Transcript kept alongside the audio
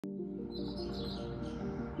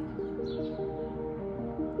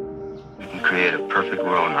create a perfect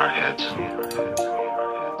world in our heads.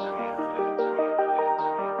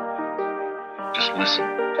 Just listen.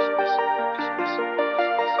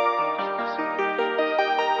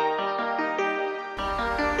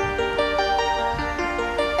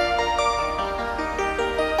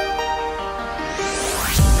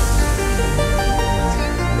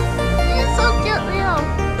 You're so cute, Leo.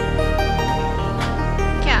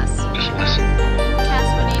 Cass. Just listen. Cass,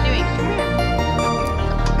 what are you doing? Come here.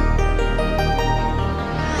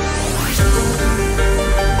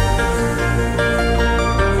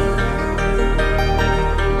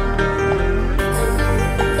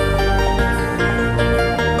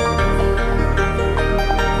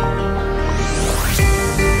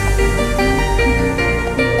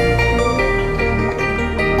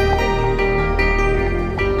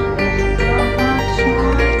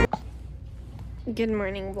 Good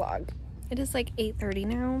morning vlog. It is like 8:30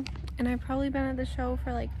 now, and I've probably been at the show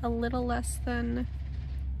for like a little less than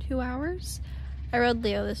 2 hours. I rode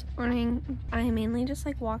Leo this morning. I mainly just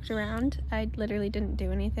like walked around. I literally didn't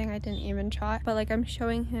do anything. I didn't even trot, but like I'm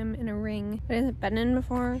showing him in a ring that I hasn't been in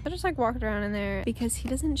before. I just like walked around in there because he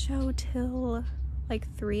doesn't show till like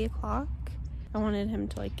 3 o'clock. I wanted him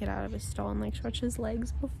to like get out of his stall and like stretch his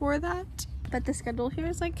legs before that. But the schedule here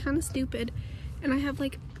is like kind of stupid, and I have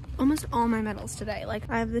like almost all my medals today. Like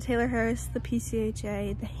I have the Taylor Harris, the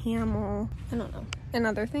PCHA, the Hamel, I don't know, and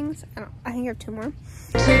other things. I think I have 2 more.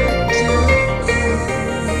 There's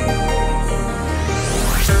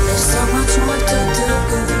so much more to do.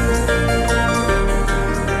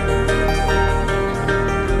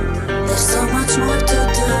 There's so much more to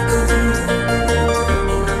do.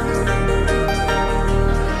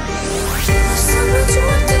 There's so much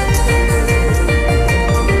more to do.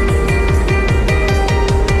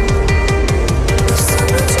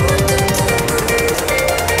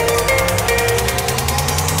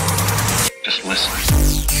 Just listen.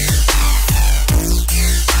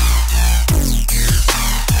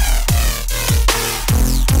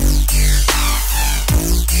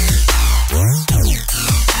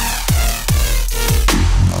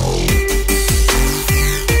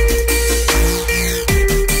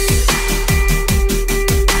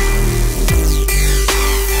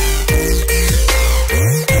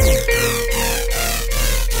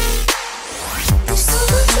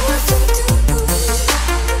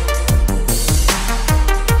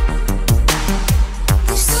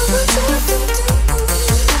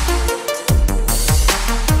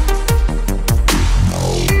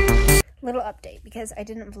 Little update, because I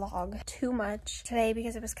didn't vlog too much today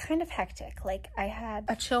because it was kind of hectic. Like I had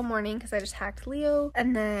a chill morning because I just hacked Leo,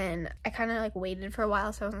 and then I kind of like waited for a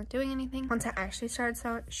while so I wasn't doing anything. Once I actually started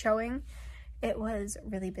showing, it was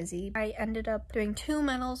really busy. I ended up doing 2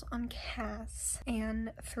 medals on Cass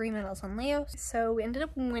and 3 medals on Leo. So we ended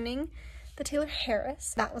up winning the Taylor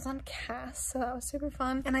Harris. That was on Cass, so that was super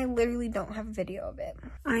fun. And I literally don't have a video of it.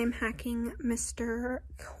 I'm hacking Mr.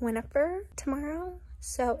 Quinifer tomorrow,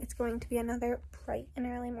 so it's going to be another bright and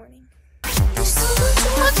early morning. There's so much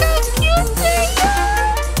more Look to how do. cute they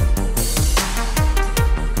are!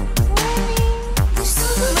 There's so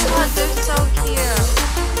Oh much my more god, to they're do. so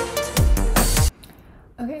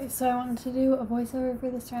cute! Okay, so I wanted to do a voiceover for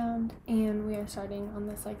this round, and we are starting on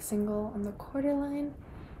this like single on the quarter line,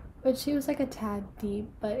 but she was like a tad deep,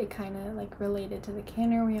 but it kind of like related to the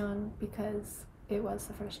canter we on because it was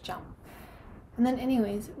the first jump. And then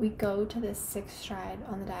anyways, we go to this 6th stride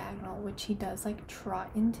on the diagonal, which he does like trot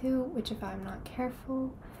into, which if I'm not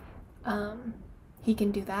careful, he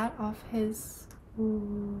can do that off his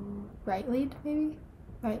right lead, maybe?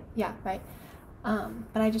 Right, yeah, right.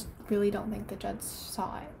 But I just really don't think the judge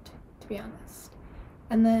saw it, to be honest.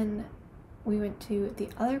 And then we went to the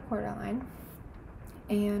other quarter line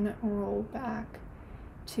and rolled back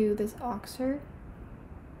to this oxer.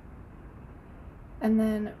 And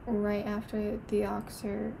then right after the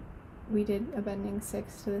oxer, we did a bending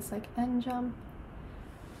 6 to this like end jump.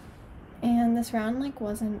 And this round like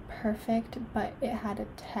wasn't perfect, but it had a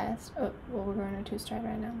test. Oh, well, we're going to 2 stride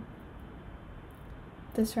right now.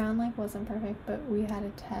 This round like wasn't perfect, but we had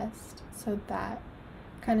a test, so that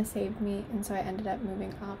kind of saved me, and so I ended up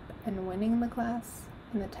moving up and winning the class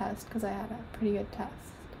in the test because I had a pretty good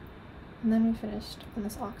test. And then we finished on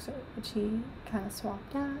this oxer, which he kind of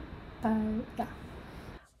swapped at, but yeah.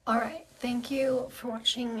 Alright, thank you for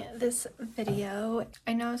watching this video.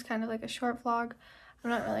 I know it's kind of like a short vlog. I'm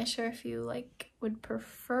not really sure if you like would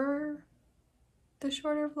prefer the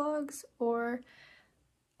shorter vlogs or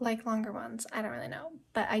like longer ones. I don't really know,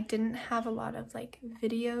 but I didn't have a lot of like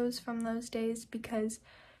videos from those days because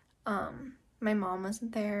my mom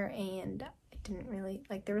wasn't there, and I didn't really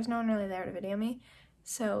like, there was no one really there to video me.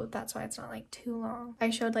 so that's why it's not like too long. I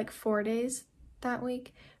showed like 4 days that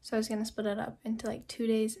week, so I was gonna split it up into like 2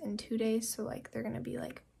 days and 2 days, so like they're gonna be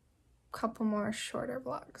like a couple more shorter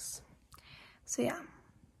vlogs. So yeah,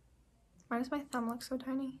 why does my thumb look so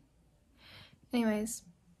tiny? Anyways,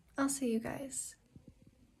 I'll see you guys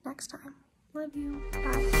next time. Love you.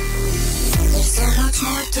 Bye. There's so much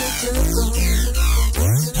more to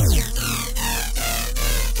do.